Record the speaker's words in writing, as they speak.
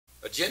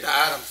Agenda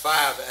item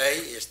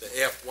 5A is the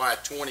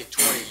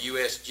FY2020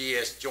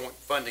 USGS Joint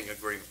Funding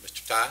Agreement.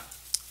 Mr. Ty?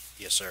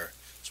 Yes, sir.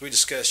 So we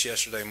discussed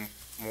yesterday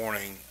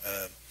morning,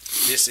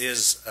 this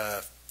is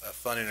a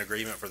funding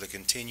agreement for the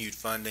continued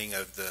funding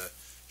of the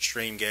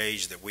stream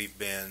gauge that we've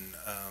been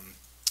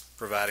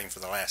providing for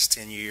the last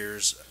 10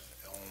 years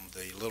on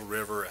the Little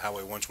River at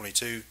Highway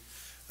 122.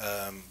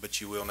 But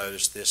you will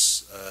notice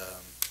this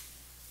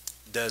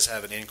does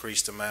have an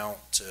increased amount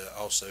to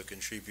also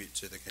contribute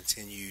to the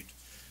continued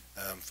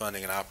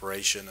funding and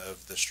operation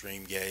of the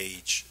stream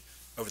gauge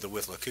over the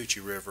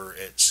Withlacoochee River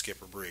at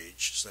Skipper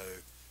Bridge. So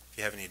if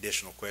you have any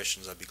additional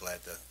questions, I'd be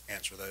glad to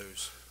answer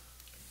those.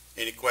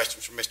 Any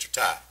questions from Mr.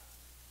 Ty?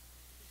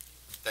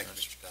 Thank you,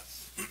 Mr.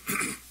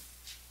 Ty.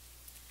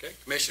 Okay,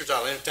 Commissioners,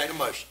 I'll entertain a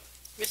motion.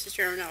 Mr.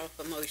 Chairman, I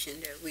offer a motion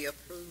that we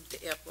approve the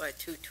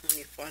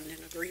FY2020 funding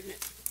agreement.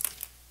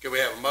 Can we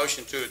have a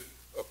motion to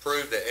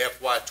approve the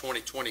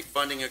FY2020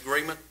 funding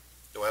agreement?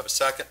 Do I have a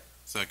second?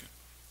 Second.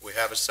 We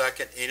have a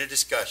second. Any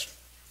discussion?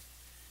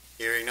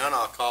 Hearing none,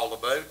 I'll call the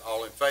vote.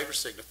 All in favor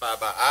signify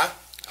by aye.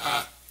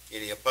 Aye.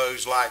 Any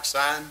opposed, like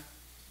sign.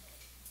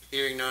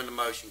 Hearing none, the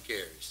motion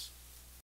carries.